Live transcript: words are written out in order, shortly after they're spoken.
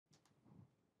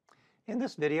In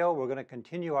this video, we're going to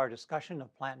continue our discussion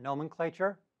of plant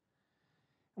nomenclature.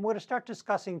 And we're going to start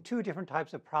discussing two different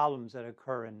types of problems that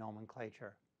occur in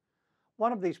nomenclature.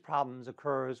 One of these problems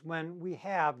occurs when we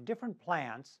have different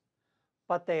plants,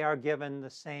 but they are given the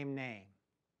same name.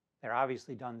 They're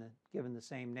obviously given the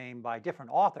same name by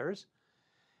different authors.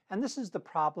 And this is the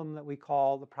problem that we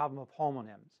call the problem of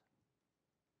homonyms.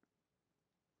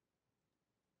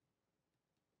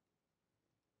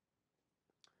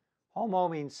 Homo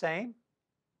means same,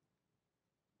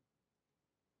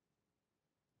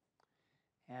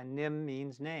 and nym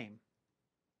means name.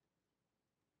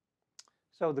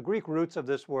 So the Greek roots of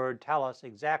this word tell us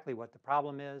exactly what the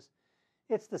problem is.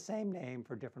 It's the same name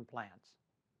for different plants.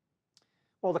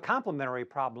 Well, the complementary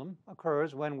problem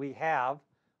occurs when we have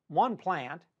one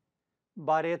plant,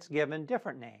 but it's given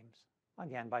different names,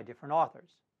 again by different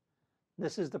authors.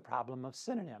 This is the problem of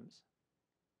synonyms.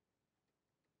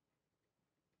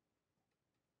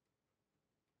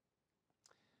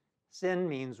 Syn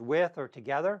means with or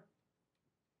together,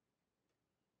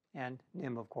 and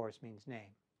nym, of course, means name.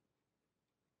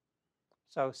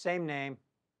 So same name,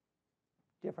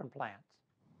 different plants.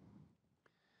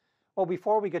 Well,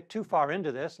 before we get too far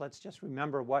into this, let's just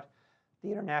remember what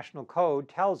the International Code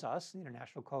tells us. The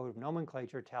International Code of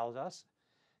Nomenclature tells us,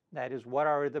 that is, what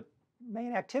are the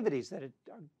main activities that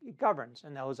it governs.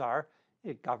 And those are,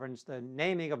 it governs the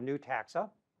naming of new taxa.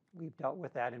 We've dealt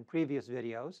with that in previous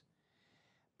videos.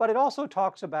 But it also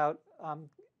talks about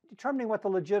determining what the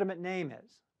legitimate name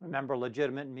is. Remember,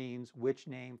 legitimate means which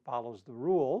name follows the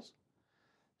rules.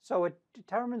 So it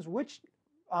determines which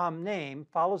name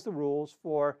follows the rules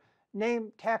for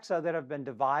name taxa that have been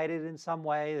divided in some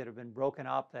way, that have been broken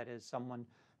up. That is, someone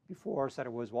before said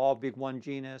it was all big one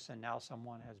genus, and now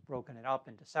someone has broken it up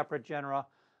into separate genera.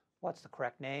 What's the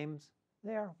correct names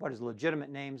there? What is the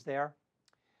legitimate names there?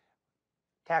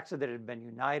 Taxa that had been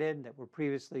united, that were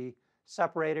previously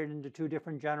separated into two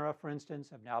different genera, for instance,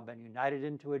 have now been united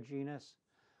into a genus,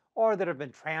 or that have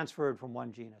been transferred from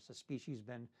one genus. A species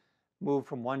been moved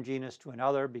from one genus to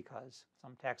another because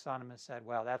some taxonomists said,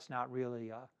 well, that's not really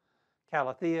a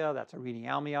Calathea, that's a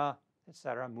Renialmia,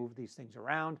 etc. Move these things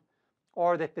around,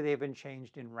 or that they've been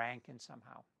changed in rank and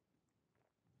somehow.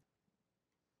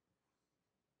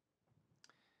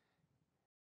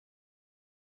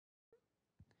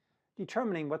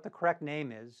 Determining what the correct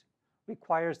name is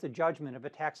requires the judgment of a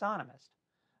taxonomist.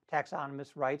 A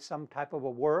taxonomist writes some type of a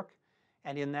work,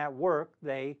 and in that work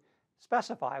they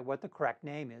specify what the correct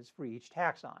name is for each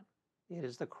taxon. It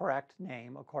is the correct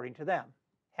name according to them.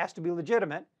 It has to be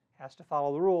legitimate, has to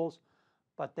follow the rules,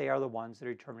 but they are the ones that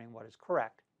are determining what is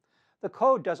correct. The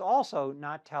code does also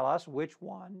not tell us which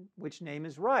name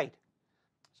is right.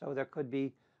 So there could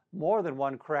be more than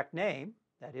one correct name.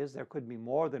 That is, there could be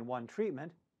more than one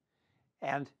treatment.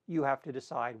 And you have to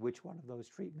decide which one of those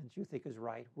treatments you think is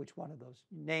right, which one of those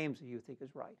names that you think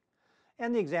is right.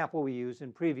 And the example we used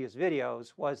in previous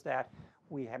videos was that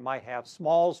we might have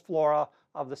Small's flora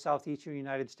of the southeastern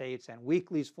United States and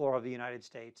Weekly's flora of the United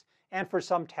States. And for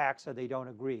some taxa, they don't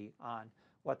agree on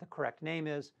what the correct name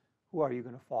is. Who are you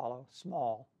going to follow,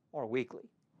 Small or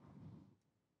Weekly?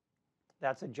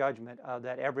 That's a judgment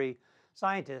that every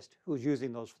scientist who's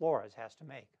using those floras has to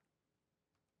make.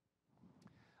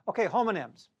 Okay,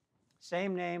 homonyms,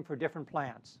 same name for different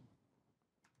plants.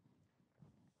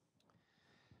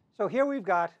 So here we've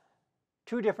got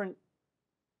two different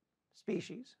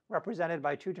species represented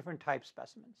by two different type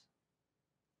specimens.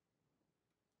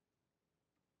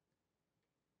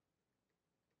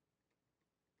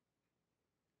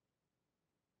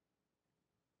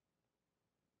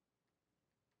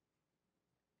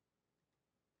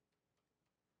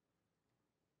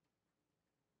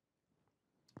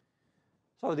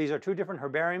 So these are two different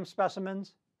herbarium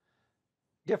specimens,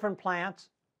 different plants,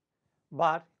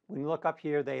 but when you look up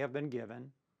here, they have been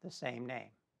given the same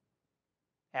name,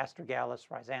 Astragalus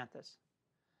rhizanthus.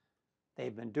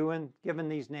 They've been given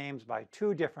these names by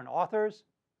two different authors,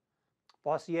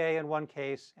 Boissier in one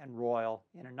case and Royal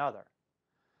in another.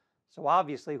 So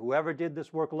obviously, whoever did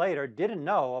this work later didn't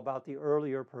know about the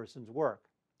earlier person's work.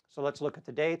 So let's look at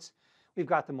the dates. We've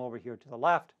got them over here to the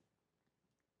left.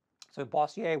 So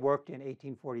Boissier worked in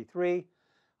 1843.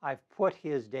 I've put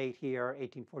his date here,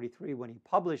 1843, when he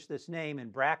published this name in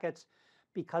brackets,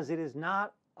 because it is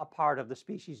not a part of the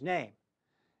species name.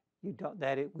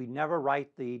 We never write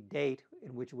the date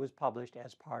in which it was published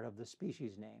as part of the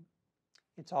species name.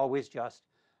 It's always just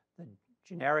the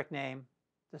generic name,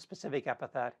 the specific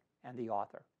epithet, and the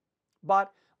author.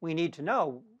 But we need to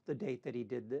know the date that he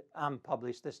did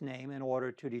publish this name in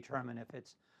order to determine if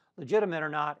it's legitimate or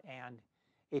not, and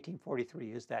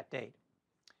 1843 is that date.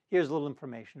 here's a little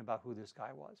information about who this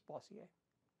guy was, Boissier.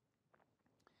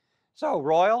 So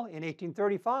Royal, in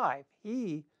 1835,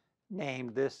 he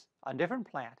named this a different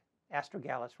plant,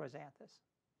 Astragalus rhizanthus.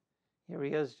 Here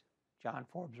he is, John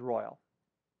Forbes Royal.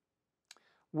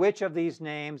 Which of these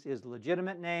names is the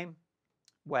legitimate name?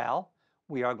 Well,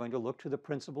 we are going to look to the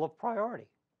principle of priority.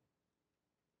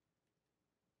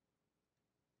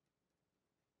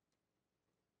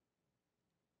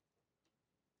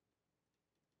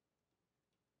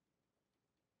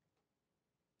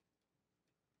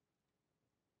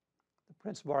 The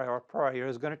principle of priority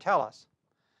is going to tell us.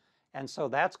 And so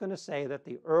that's going to say that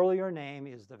the earlier name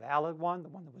is the valid one, the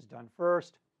one that was done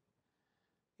first,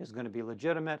 is going to be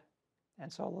legitimate.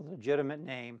 And so the legitimate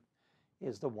name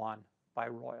is the one by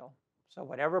Royal. So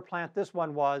whatever plant this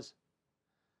one was,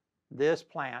 this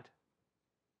plant,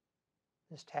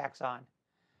 this taxon,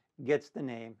 gets the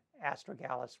name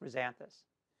Astragalus rhizanthus.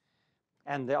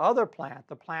 And the other plant,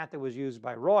 the plant that was used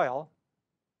by Royal,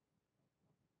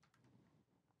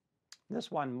 this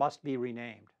one must be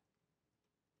renamed.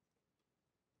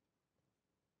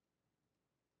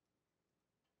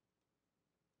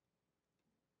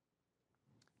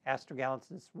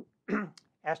 Astragalus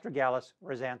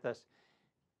rhizanthus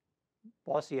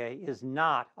Boissier is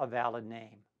not a valid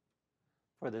name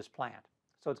for this plant.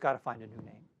 So it's got to find a new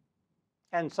name.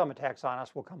 And some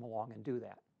taxonomists will come along and do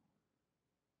that.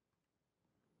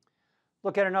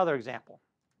 Look at another example.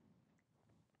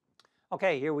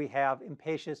 Okay, here we have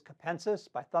Impatiens capensis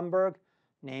by Thunberg,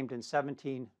 named in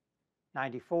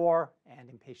 1794, and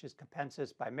Impatiens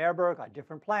capensis by Meerberg, a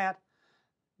different plant,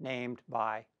 named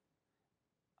by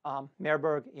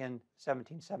Meerberg in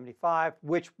 1775.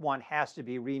 Which one has to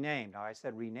be renamed? Now, I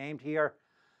said renamed here,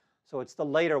 so it's the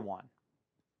later one.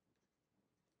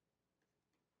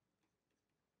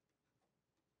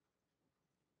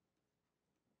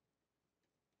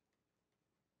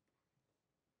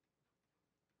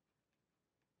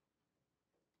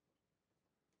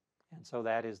 And so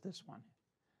that is this one.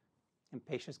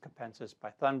 Impatiens capensis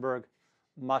by Thunberg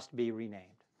must be renamed.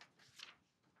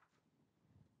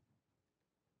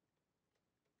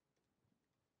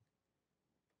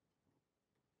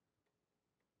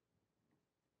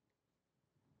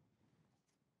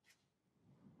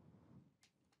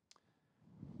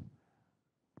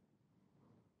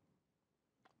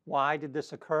 Why did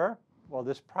this occur? Well,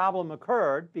 this problem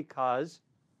occurred because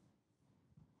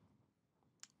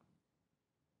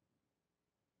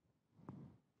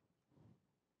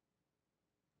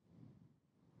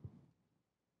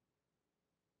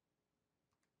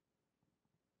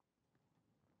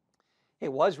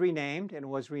it was renamed, and it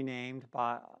was renamed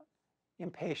by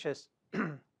Impatiens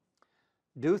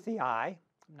Duthii, I'm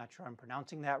not sure I'm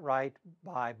pronouncing that right,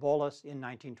 by Bolus in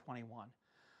 1921.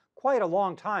 Quite a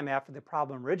long time after the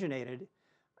problem originated,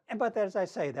 but as I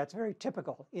say, that's very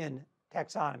typical in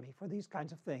taxonomy for these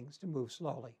kinds of things to move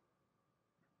slowly.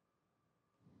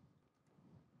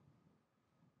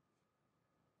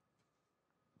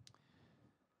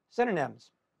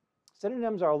 Synonyms.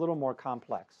 Synonyms are a little more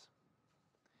complex.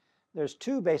 There's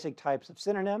two basic types of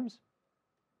synonyms.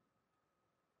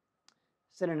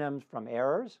 Synonyms from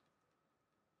errors,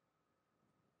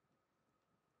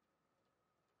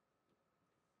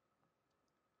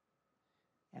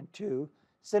 and two,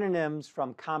 synonyms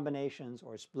from combinations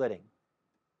or splitting.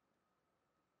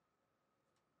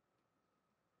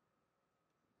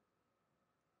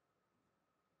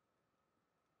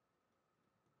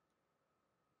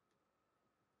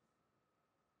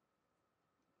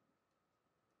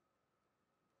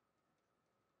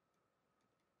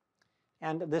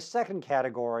 And this second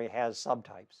category has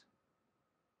subtypes.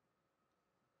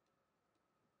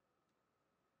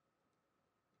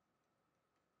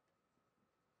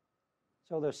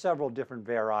 So there's several different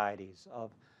varieties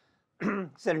of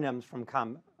synonyms from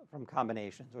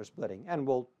combinations or splitting, and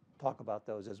we'll talk about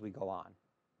those as we go on.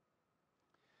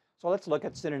 So let's look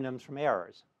at synonyms from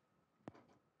errors.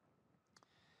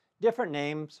 Different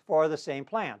names for the same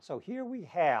plant. So here we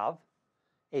have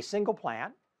a single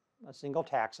plant, a single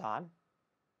taxon.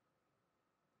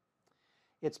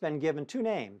 It's been given two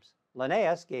names.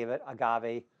 Linnaeus gave it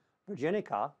Agave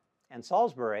virginica, and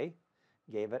Salisbury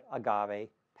gave it Agave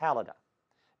pallida.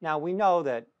 Now, we know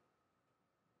that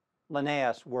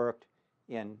Linnaeus worked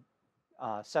in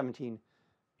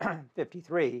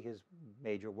 1753. His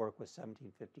major work was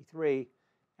 1753,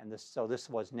 and so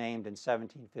this was named in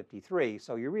 1753.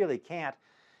 So you really can't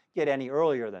get any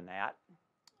earlier than that.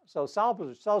 So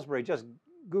Salisbury just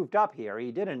goofed up here.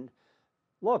 He didn't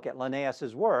look at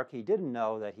Linnaeus's work. He didn't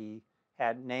know that he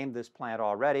had named this plant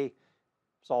already.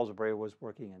 Salisbury was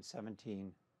working in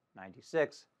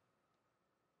 1796.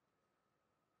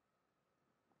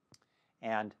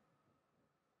 and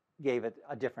gave it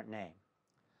a different name.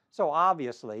 So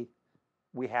obviously,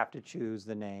 we have to choose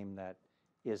the name that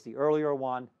is the earlier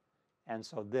one, and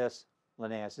so this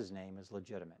Linnaeus's name is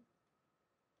legitimate.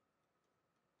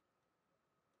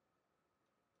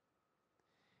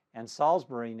 And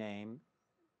Salisbury name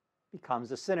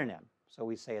becomes a synonym, so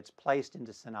we say it's placed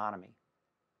into synonymy.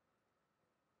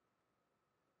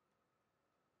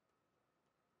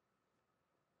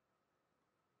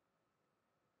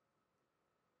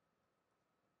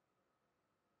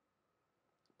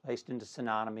 Placed into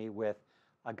synonymy with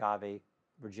agave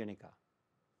virginica.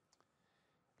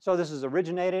 So this is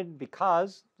originated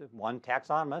because one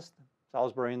taxonomist,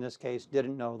 Salisbury in this case,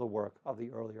 didn't know the work of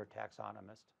the earlier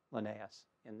taxonomist, Linnaeus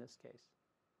in this case.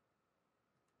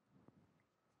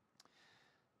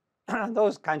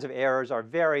 Those kinds of errors are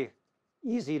very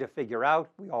easy to figure out.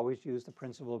 We always use the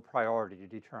principle of priority to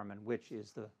determine which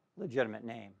is the legitimate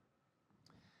name.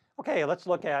 Okay, let's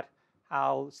look at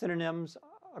how synonyms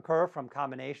occur from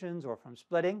combinations or from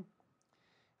splitting.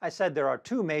 I said there are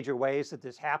two major ways that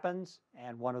this happens,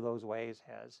 and one of those ways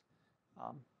has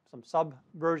some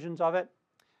subversions of it.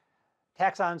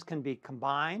 Taxons can be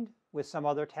combined with some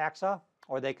other taxa,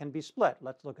 or they can be split.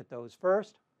 Let's look at those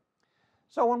first.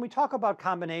 So when we talk about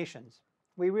combinations,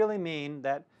 we really mean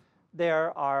that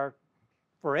there are,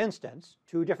 for instance,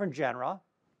 two different genera.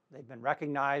 They've been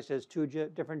recognized as two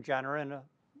different genera in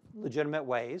legitimate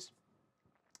ways.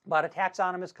 But a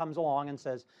taxonomist comes along and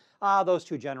says, those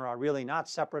two genera are really not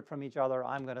separate from each other.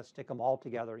 I'm going to stick them all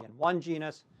together in one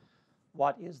genus.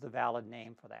 What is the valid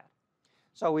name for that?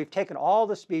 So we've taken all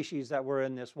the species that were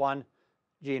in this one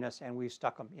genus and we've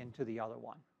stuck them into the other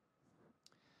one.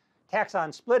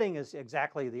 Taxon splitting is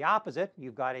exactly the opposite.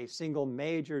 You've got a single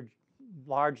major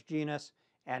large genus,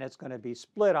 and it's going to be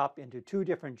split up into two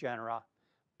different genera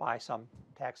by some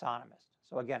taxonomist.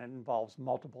 So again, it involves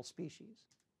multiple species.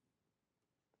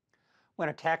 When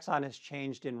a taxon is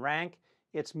changed in rank,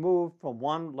 it's moved from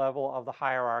one level of the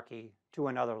hierarchy to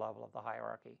another level of the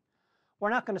hierarchy. We're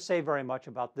not going to say very much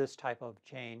about this type of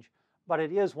change, but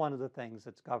it is one of the things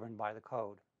that's governed by the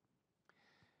code.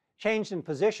 Changed in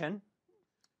position,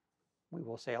 we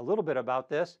will say a little bit about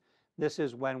this. This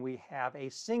is when we have a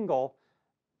single,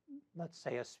 let's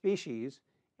say a species,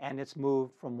 and it's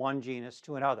moved from one genus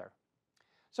to another.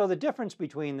 So the difference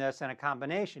between this and a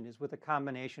combination is with a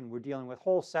combination, we're dealing with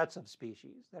whole sets of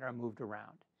species that are moved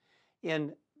around.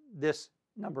 In this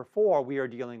number 4, we are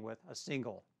dealing with a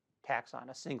single taxon,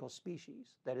 a single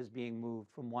species that is being moved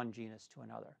from one genus to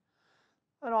another.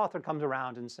 An author comes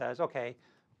around and says, okay,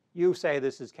 you say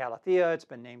this is Calathea. It's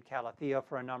been named Calathea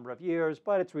for a number of years,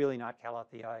 but it's really not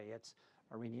Calathea. It's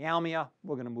Renialmia.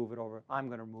 We're going to move it over. I'm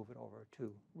going to move it over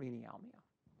to Renialmia.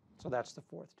 So that's the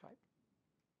 4th type.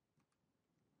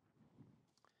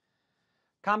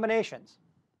 Combinations.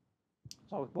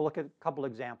 So we'll look at a couple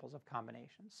examples of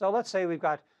combinations. So let's say we've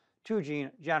got two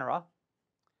genera,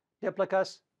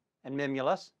 Diplacus and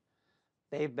Mimulus.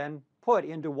 They've been put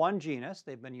into one genus.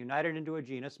 They've been united into a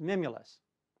genus, Mimulus,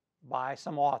 by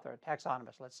some author,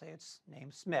 taxonomist. Let's say it's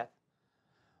named Smith.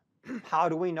 How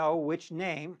do we know which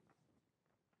name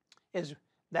is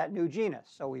that new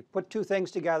genus? So we put two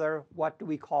things together. What do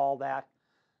we call that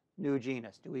new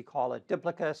genus? Do we call it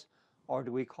Diplacus or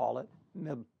do we call it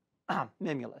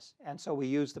Mimulus? And so we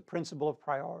use the principle of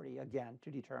priority again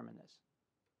to determine this.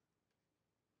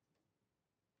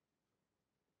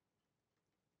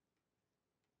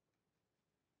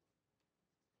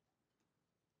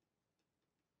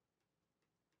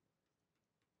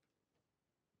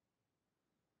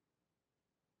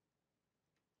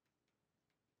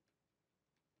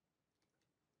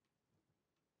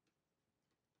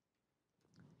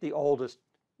 The oldest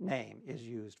name is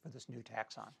used for this new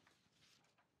taxon.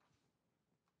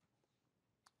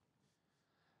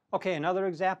 Okay, another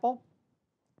example.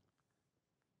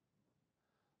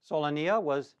 Solania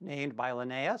was named by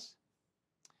Linnaeus.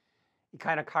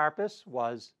 Echinocarpus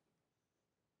was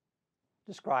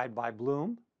described by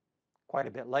Bloom quite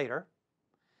a bit later.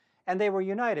 And they were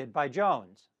united by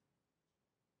Jones.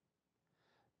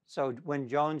 So when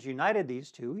Jones united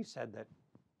these two, he said that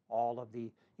all of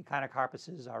the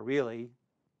Echinocarpuses are really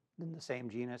in the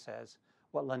same genus as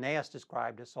what Linnaeus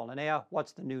described as Solanea.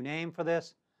 What's the new name for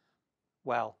this?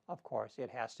 Well, of course,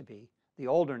 it has to be the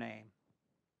older name.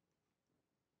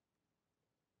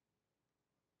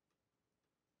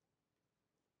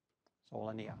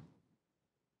 Solanea.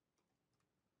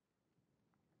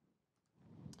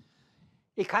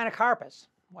 Echinocarpus,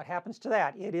 what happens to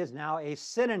that? It is now a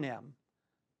synonym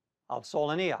of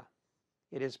Solanea.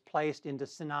 It is placed into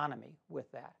synonymy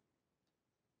with that.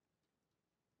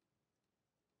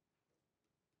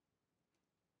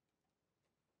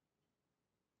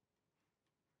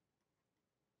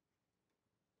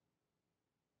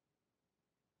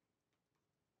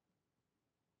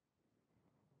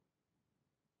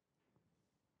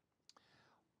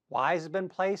 Why has it been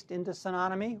placed into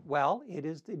synonymy? Well, it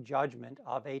is the judgment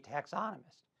of a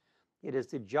taxonomist. It is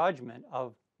the judgment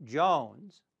of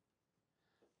Jones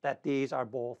that these are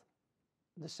both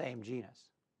the same genus.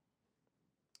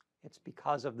 It's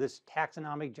because of this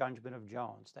taxonomic judgment of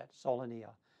Jones that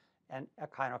Solania and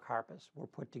Echinocarpus were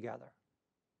put together.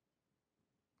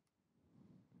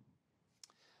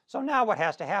 So now what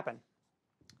has to happen?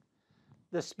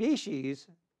 The species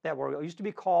that used to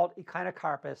be called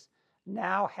Echinocarpus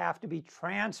now have to be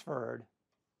transferred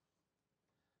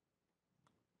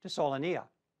to Solania.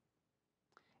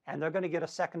 And they're going to get a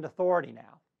second authority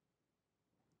now.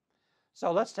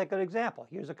 So let's take an example.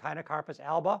 Here's Echinocarpus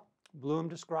alba. Bloom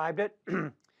described it.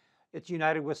 It's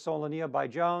united with Solania by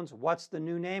Jones. What's the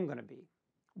new name going to be?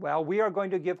 Well, we are going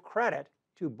to give credit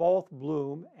to both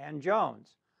Bloom and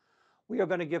Jones. We are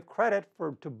going to give credit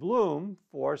to Bloom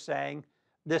for saying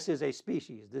this is a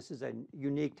species, this is a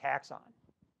unique taxon.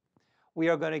 We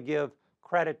are going to give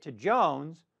credit to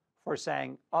Jones for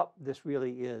saying, oh, this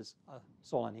really is a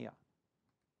Solania.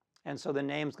 And so the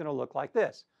name's going to look like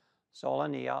this: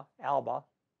 Solania alba,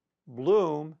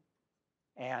 Bloom,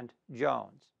 and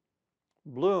Jones.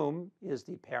 Bloom is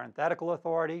the parenthetical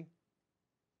authority.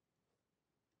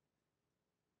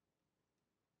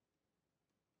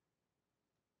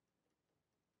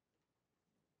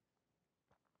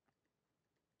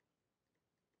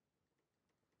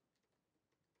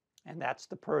 And that's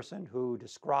the person who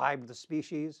described the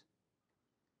species.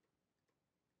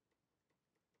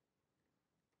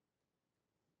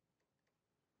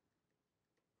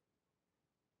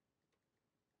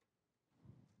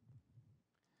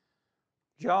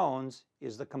 Jones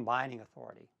is the combining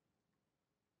authority.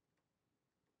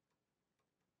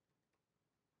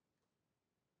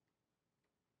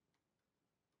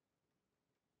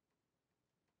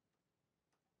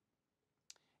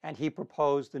 And he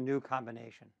proposed the new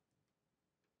combination.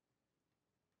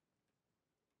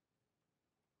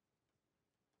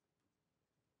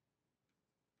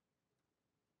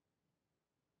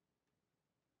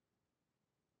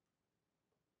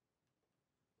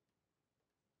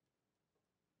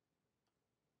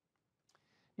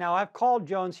 Now, I've called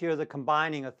Jones here the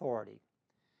combining authority.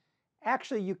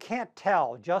 Actually, you can't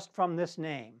tell just from this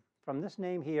name. From this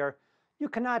name here, you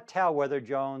cannot tell whether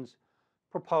Jones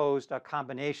proposed a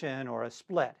combination or a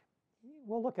split.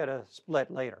 We'll look at a split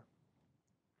later.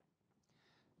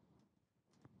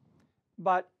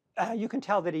 But you can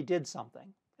tell that he did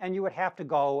something. And you would have to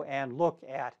go and look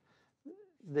at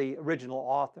the original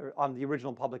author on the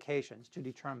original publications to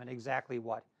determine exactly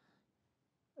what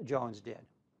Jones did.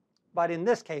 But in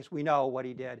this case, we know what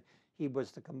he did. He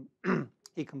was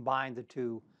he combined the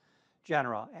two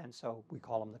genera, and so we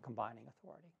call him the combining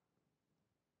authority.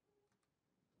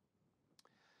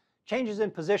 Changes in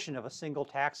position of a single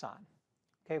taxon.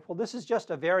 Okay, well, this is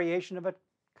just a variation of a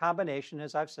combination,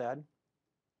 as I've said.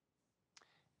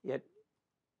 It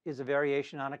is a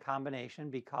variation on a combination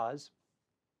because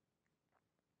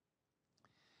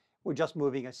we're just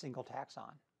moving a single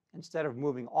taxon. Instead of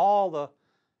moving all the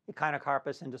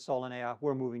Echinocarpus into Solanaea,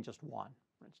 we're moving just one,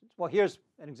 for instance. Well, here's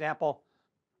an example.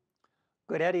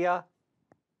 Goodettia,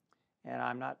 and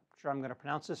I'm not sure I'm going to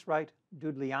pronounce this right,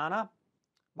 Dudleyana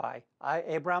by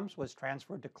Abrams was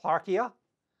transferred to Clarkia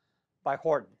by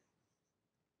Horton.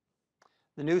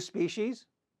 The new species,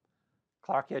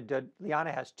 Clarkia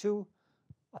Dudleyana, has two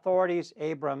authorities,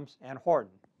 Abrams and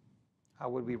Horton. How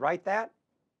would we write that?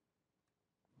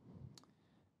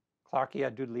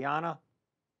 Clarkia Dudleyana,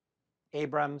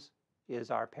 Abrams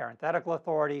is our parenthetical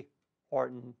authority,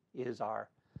 Horton is our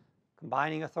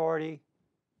combining authority,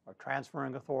 or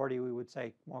transferring authority, we would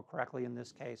say more correctly in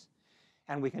this case.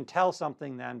 And we can tell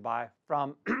something then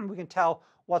we can tell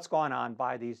what's going on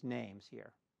by these names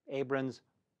here. Abrams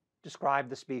described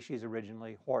the species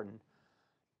originally, Horton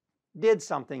did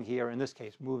something here, in this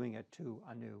case, moving it to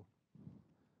a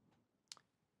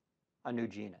new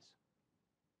genus.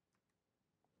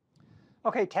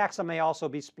 Okay, taxa may also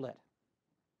be split.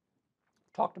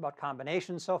 Talked about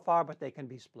combinations so far, but they can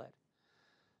be split.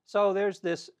 So there's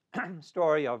this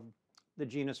story of the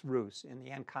genus Rus in the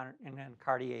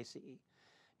Encardiaceae.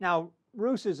 Now,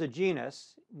 Rus is a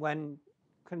genus when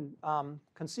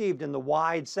conceived in the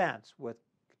wide sense, with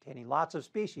containing lots of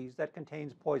species, that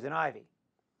contains poison ivy.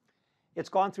 It's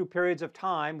gone through periods of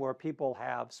time where people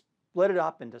have split it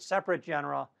up into separate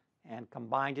genera and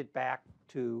combined it back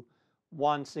to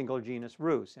one single genus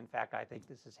Rus. In fact, I think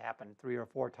this has happened 3 or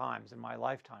 4 times in my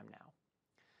lifetime now.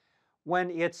 When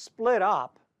it's split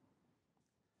up,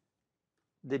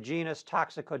 the genus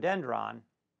Toxicodendron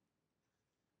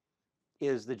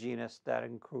is the genus that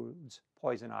includes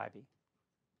poison ivy.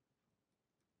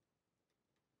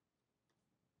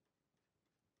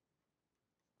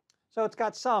 So it's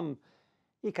got some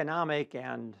economic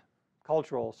and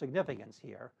cultural significance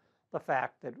here, the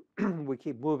fact that we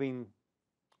keep moving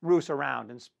Rus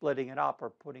around and splitting it up or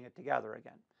putting it together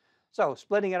again. So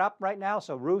splitting it up right now,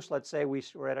 so Rus, let's say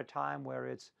we're at a time where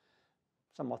it's,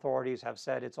 some authorities have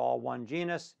said it's all one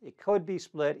genus. It could be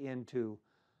split into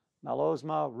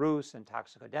Melasma, Rus, and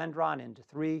Toxicodendron into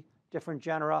 3 different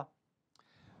genera.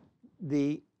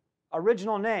 The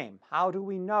original name, how do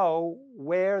we know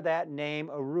where that name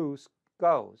Rus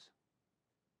goes?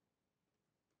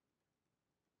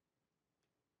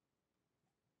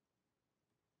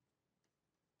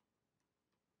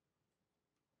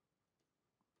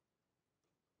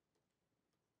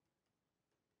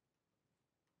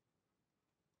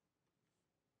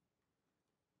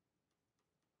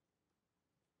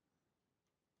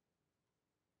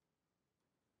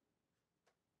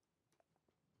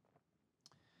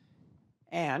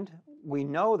 And we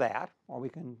know that, or we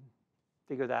can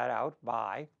figure that out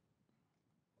by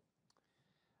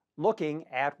looking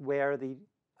at where the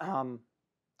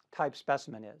type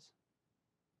specimen is.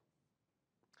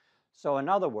 So in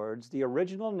other words, the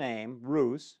original name,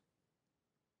 Rus,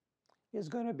 is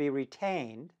going to be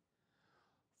retained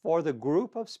for the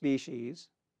group of species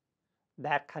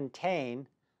that contain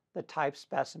the type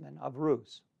specimen of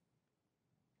Rus.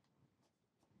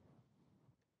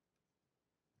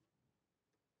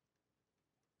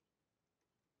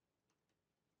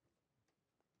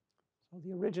 So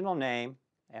the original name,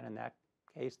 and in that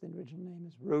case, the original name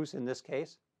is Rus in this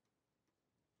case.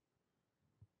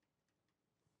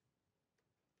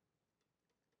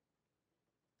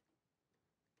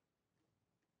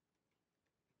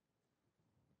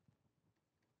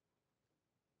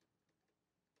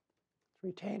 It's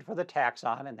retained for the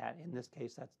taxon, and that in this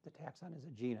case, that's the taxon is a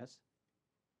genus.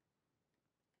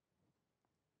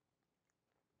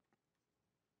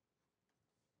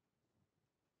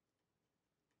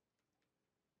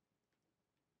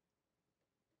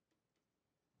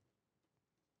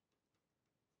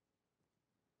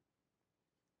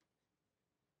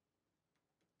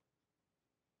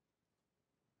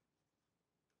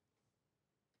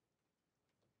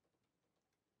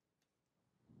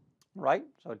 Right?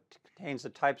 So it contains the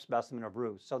type specimen of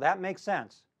Rus. So that makes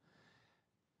sense.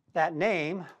 That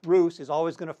name, Rus, is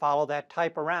always going to follow that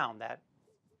type around, that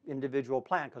individual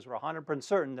plant, because we're 100%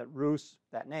 certain that Rus,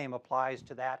 that name, applies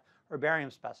to that herbarium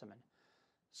specimen.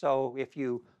 So if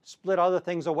you split other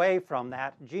things away from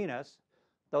that genus,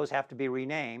 those have to be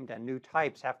renamed, and new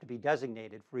types have to be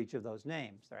designated for each of those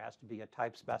names. There has to be a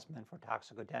type specimen for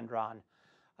Toxicodendron,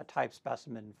 a type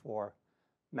specimen for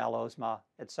Melasma,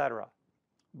 etc.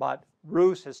 But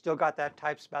Rus has still got that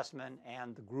type specimen,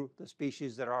 and the group, the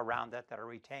species that are around that are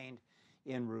retained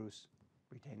in Rus,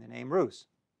 retain the name Rus.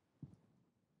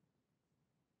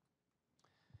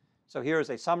 So here's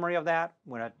a summary of that.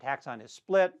 When a taxon is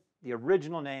split, the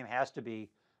original name has to be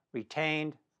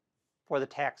retained for the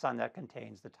taxon that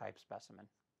contains the type specimen.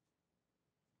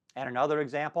 And another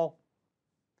example,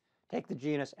 take the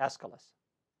genus Aesculus.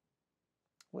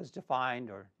 Was defined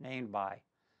or named by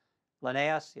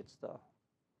Linnaeus. It's the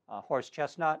horse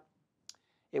chestnut.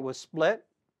 It was split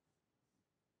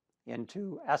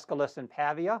into Aesculus and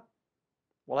Pavia.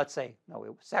 Well, let's say, no, it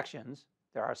was sections.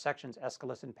 There are sections,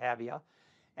 Aesculus and Pavia.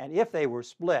 And if they were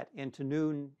split into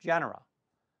new genera,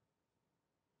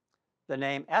 the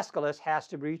name Aesculus has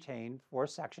to be retained for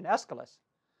section Aesculus.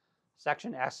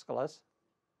 Section Aesculus,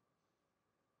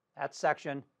 that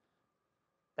section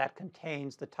that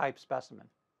contains the type specimen.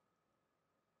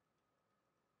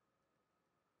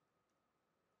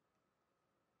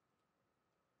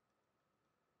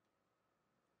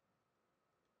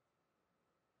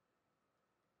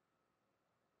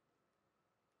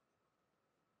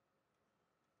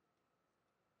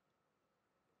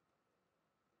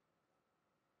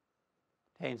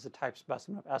 Contains the type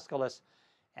specimen of Aesculus,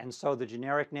 and so the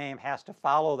generic name has to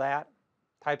follow that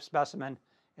type specimen.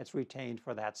 It's retained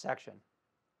for that section.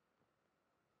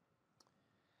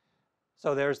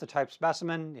 So there's the type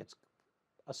specimen. It's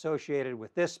associated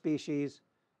with this species,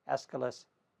 Aesculus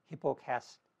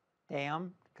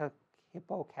hippocastanum,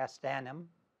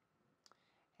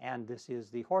 and this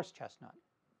is the horse chestnut.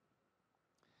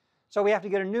 So we have to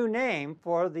get a new name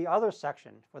for the other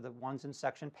section, for the ones in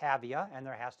section Pavia, and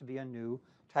there has to be a new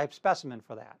type specimen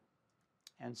for that.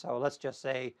 And so let's just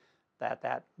say that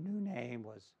that new name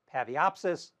was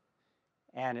Paviopsis,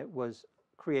 and it was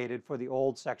created for the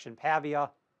old section Pavia,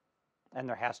 and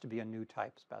there has to be a new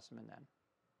type specimen then.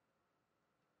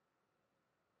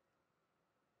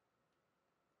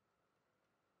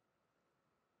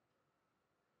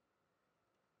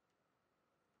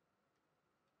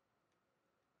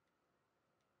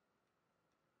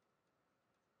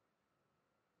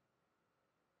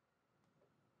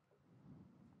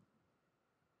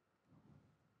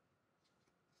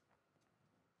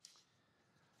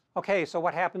 Okay, so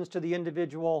what happens to the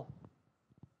individual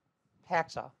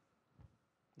taxa,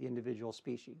 the individual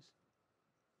species?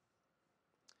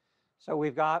 So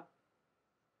we've got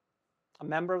a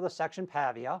member of the section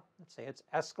Pavia. Let's say it's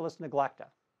Aeschylus neglecta,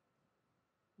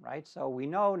 right? So we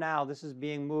know now this is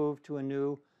being moved to a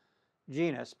new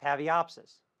genus,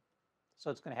 Paviopsis. So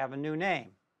it's going to have a new name.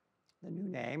 The new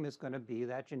name is going to be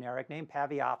that generic name,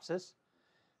 Paviopsis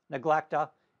neglecta.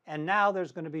 And now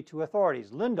there's going to be two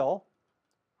authorities, Lindell,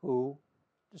 who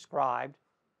described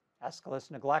Aeschylus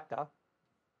neglecta,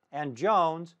 and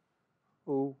Jones,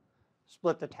 who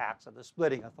split the taxa, the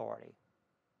splitting authority.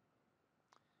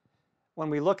 When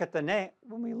we look at the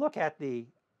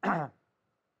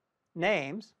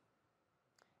names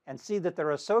and see that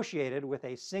they're associated with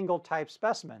a single type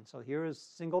specimen. So here is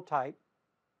single type.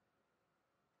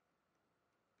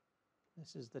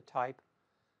 This is the type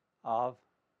of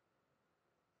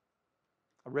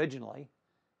originally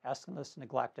Aeschylus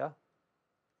neglecta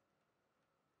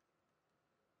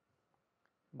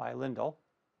by Lindell.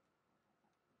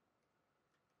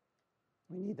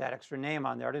 We need that extra name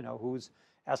on there to know who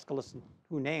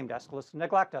named Aeschylus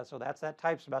neglecta. So that's that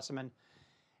type specimen.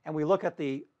 And we look at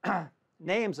the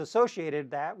names associated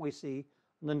that, we see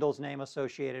Lindell's name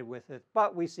associated with it,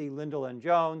 but we see Lindell and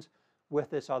Jones with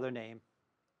this other name,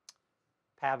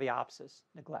 Paviopsis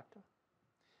neglecta.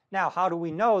 Now, how do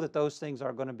we know that those things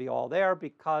are going to be all there?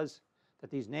 Because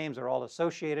that these names are all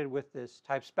associated with this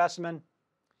type specimen,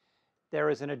 there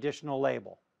is an additional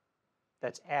label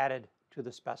that's added to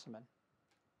the specimen.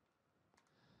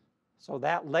 So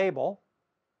that label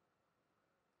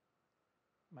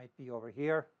might be over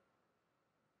here.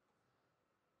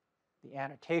 The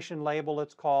annotation label,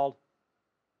 it's called.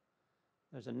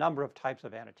 There's a number of types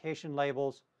of annotation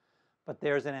labels, but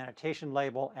there's an annotation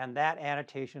label, and that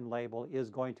annotation label is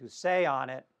going to say on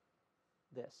it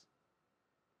this.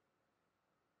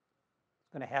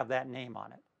 It's going to have that name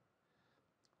on it.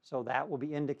 So that will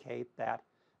indicate that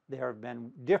there have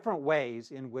been different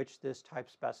ways in which this type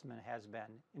specimen has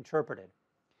been interpreted.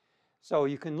 So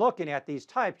you can look at these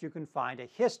types, you can find a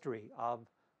history of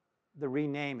the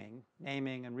naming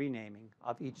and renaming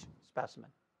of each specimen.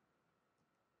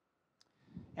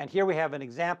 And here we have an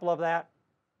example of that.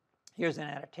 Here's an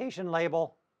annotation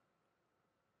label.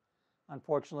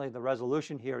 Unfortunately, the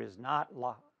resolution here is not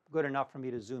good enough for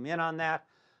me to zoom in on that,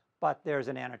 but there's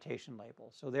an annotation label.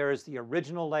 So there is the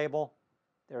original label.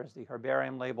 There's the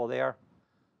herbarium label there.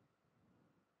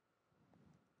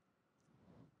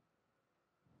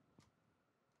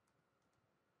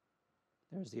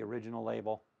 There's the original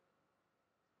label.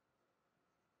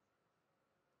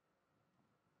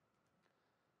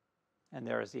 And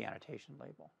there is the annotation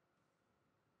label.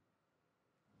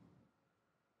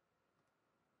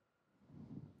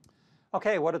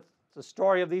 Okay, what is the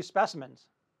story of these specimens?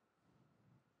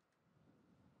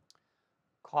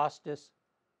 Costis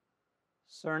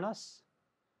cernus,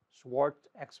 Schwartz,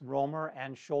 X. Romer,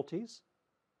 and Schultes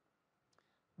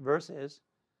versus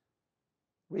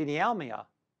Renialmia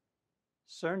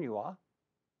cernua.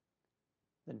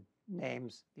 The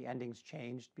names, the endings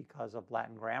changed because of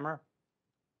Latin grammar.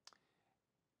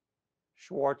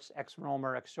 Schwartz, X.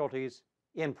 Romer, X. Schultes,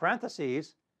 in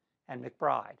parentheses, and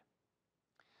McBride.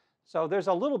 So there's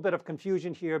a little bit of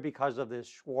confusion here because of this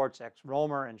Schwartz, X.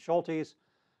 Romer, and Schultes.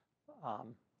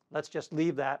 Let's just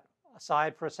leave that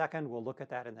aside for a second. We'll look at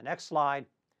that in the next slide.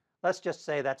 Let's just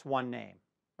say that's one name,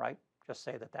 right? Just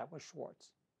say that that was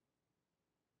Schwartz.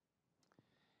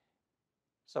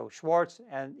 So Schwartz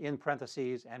and in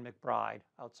parentheses and McBride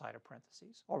outside of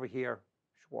parentheses. Over here,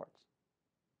 Schwartz.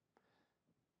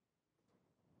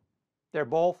 They're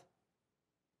both,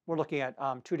 we're looking at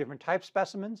two different type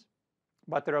specimens,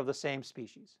 but they're of the same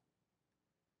species.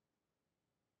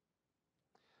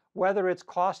 Whether it's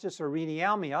Costis or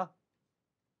Renialmia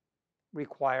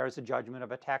requires a judgment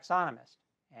of a taxonomist,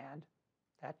 and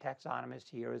that taxonomist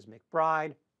here is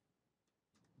McBride.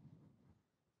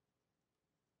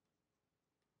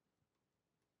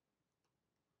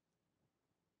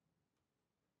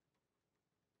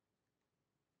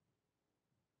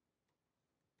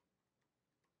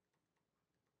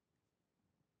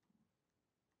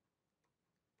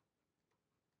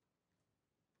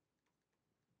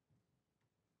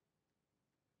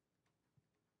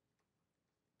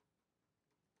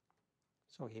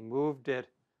 So he moved it,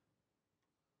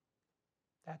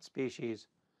 that species,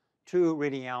 to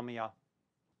Renialmia,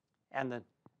 and the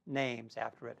names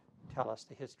after it tell us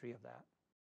the history of that.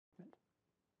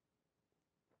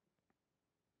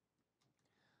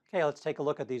 Okay, let's take a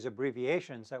look at these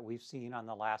abbreviations that we've seen on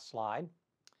the last slide.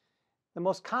 The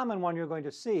most common one you're going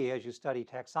to see as you study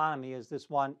taxonomy is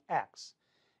this one, X.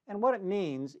 And what it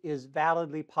means is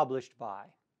validly published by.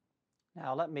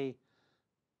 Now let me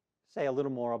say a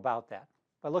little more about that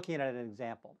by looking at an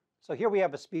example. So here we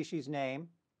have a species name,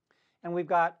 and we've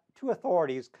got two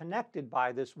authorities connected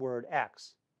by this word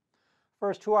X.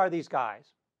 First, who are these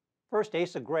guys? First,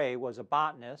 Asa Gray was a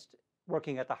botanist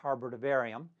working at the Harvard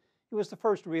Herbarium. He was the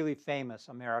first really famous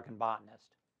American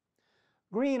botanist.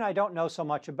 Green I don't know so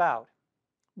much about,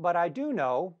 but I do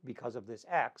know, because of this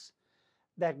X,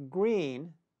 that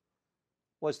Green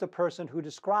was the person who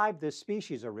described this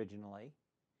species originally,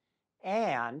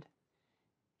 and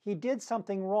he did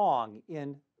something wrong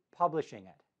in publishing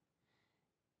it.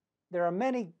 There are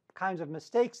many kinds of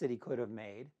mistakes that he could have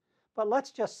made, but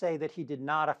let's just say that he did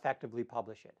not effectively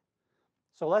publish it.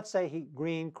 So let's say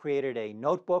Green created a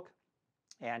notebook,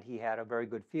 and he had a very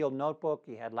good field notebook,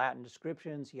 he had Latin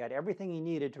descriptions, he had everything he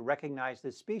needed to recognize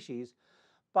this species,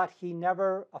 but he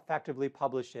never effectively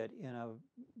published it in a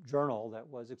journal that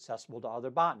was accessible to other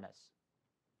botanists.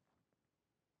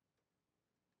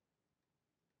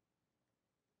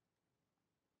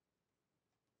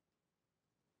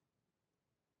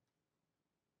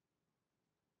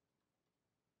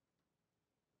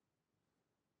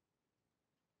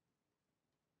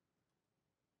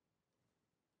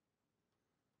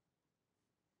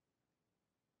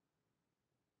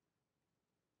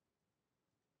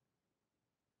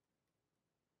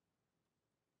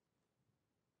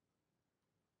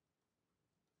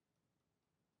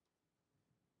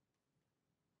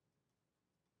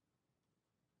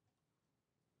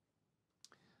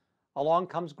 Along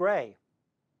comes Gray.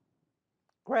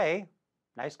 Gray,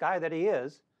 nice guy that he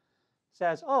is,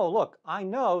 says, oh, look, I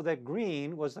know that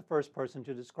Green was the first person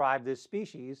to describe this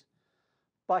species,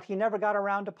 but he never got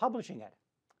around to publishing it.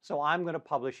 So I'm going to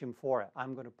publish him for it.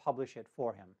 I'm going to publish it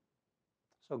for him.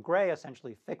 So Gray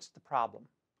essentially fixed the problem.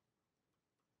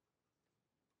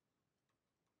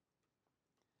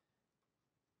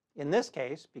 In this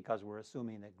case, because we're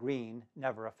assuming that Green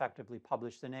never effectively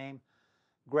published the name,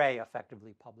 Gray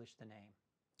effectively published the name.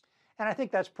 And I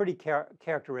think that's pretty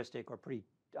characteristic or pretty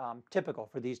typical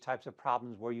for these types of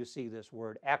problems where you see this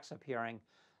word X appearing,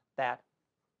 that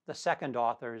the second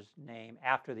author's name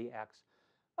after the X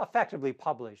effectively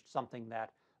published something that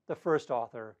the first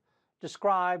author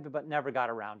described but never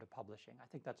got around to publishing. I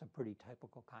think that's a pretty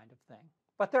typical kind of thing.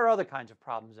 But there are other kinds of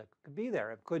problems that could be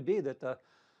there. It could be that the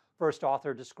first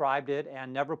author described it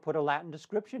and never put a Latin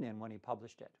description in when he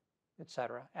published it,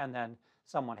 etc. And then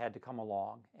someone had to come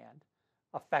along and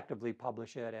effectively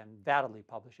publish it and validly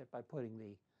publish it by putting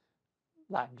the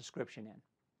Latin description in.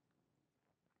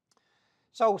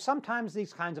 So sometimes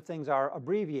these kinds of things are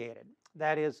abbreviated.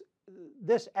 That is,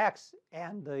 this X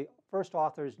and the first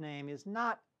author's name is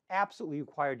not absolutely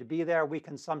required to be there. We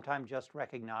can sometimes just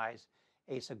recognize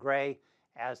Asa Gray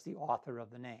as the author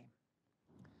of the name.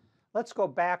 Let's go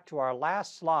back to our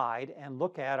last slide and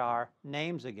look at our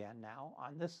names again now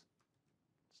on this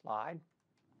slide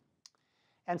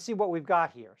and see what we've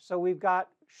got here. So we've got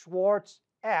Schwartz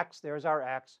X, there's our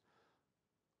X,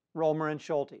 Romer and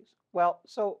Schultes. Well,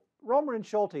 so Romer and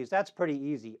Schultes, that's pretty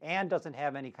easy. And doesn't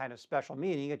have any kind of special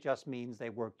meaning. It just means they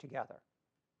work together.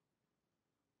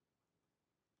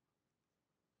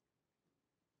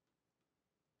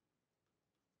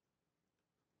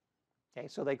 Okay,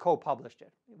 so they co-published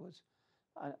it. It was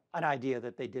an idea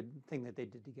that they did, thing that they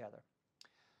did together.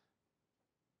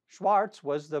 Schwartz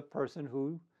was the person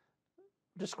who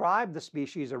described the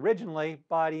species originally,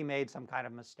 but he made some kind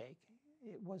of mistake.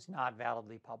 It was not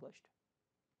validly published.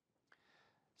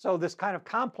 So this kind of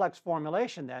complex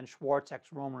formulation then, Schwartz X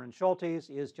Romer and Schultes,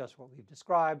 is just what we've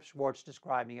described. Schwartz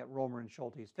describing it, Romer and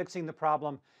Schultes fixing the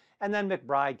problem. And then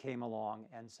McBride came along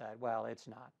and said, well, it's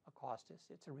not Acostus,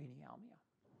 it's Erinielmia.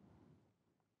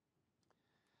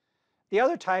 The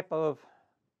other type of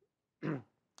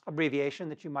abbreviation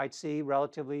that you might see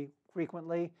relatively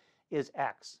frequently is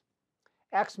X.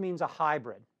 X means a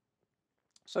hybrid.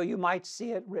 So you might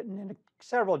see it written in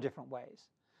several different ways.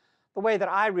 The way that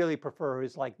I really prefer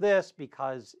is like this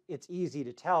because it's easy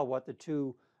to tell what the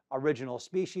two original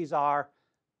species are,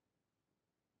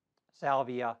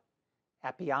 Salvia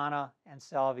appiana and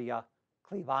Salvia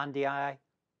clevandii.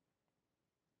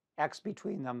 X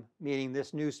between them, meaning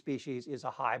this new species is a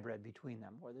hybrid between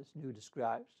them, or this new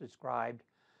described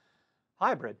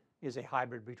hybrid is a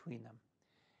hybrid between them.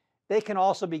 They can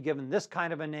also be given this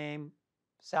kind of a name,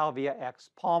 Salvia X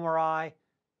palmeri.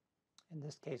 In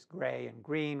this case, gray and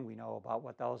green. We know about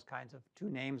what those kinds of two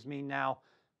names mean now.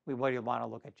 We want to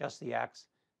look at just the X.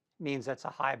 It means that's a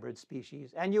hybrid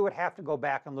species. And you would have to go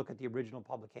back and look at the original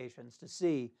publications to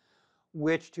see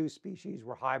which two species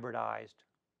were hybridized,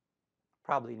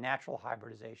 probably natural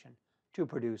hybridization, to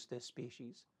produce this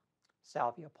species,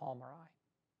 Salvia palmeri.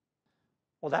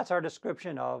 Well, that's our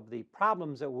description of the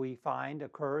problems that we find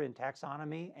occur in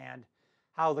taxonomy and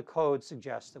how the code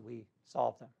suggests that we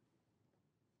solve them.